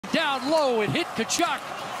Oh, it hit Tkachuk.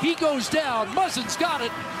 He goes down. Muzzin's got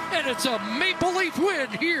it. And it's a Maple Leaf win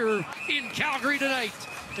here in Calgary tonight.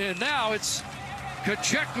 And now it's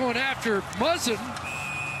Tkachuk going after Muzzin.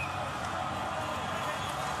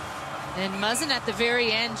 And Muzzin at the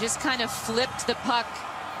very end just kind of flipped the puck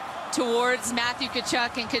towards Matthew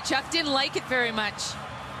Tkachuk, and Tkachuk didn't like it very much.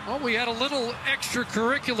 Well, we had a little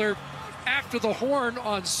extracurricular after the horn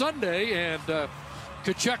on Sunday, and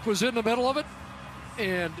Tkachuk was in the middle of it.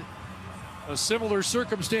 And a similar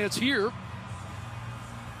circumstance here.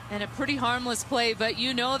 And a pretty harmless play, but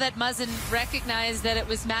you know that Muzzin recognized that it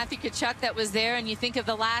was Matthew Tkachuk that was there, and you think of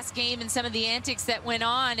the last game and some of the antics that went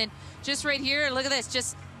on, and just right here, look at this,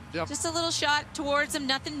 just a little shot towards him,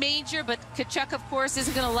 nothing major, but Tkachuk, of course,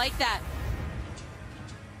 isn't going to like that.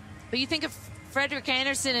 But you think of Frederik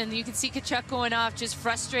Andersen, and you can see Tkachuk going off, just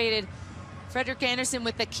frustrated. Frederik Andersen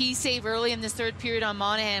with the key save early in this third period on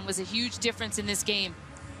Monahan was a huge difference in this game.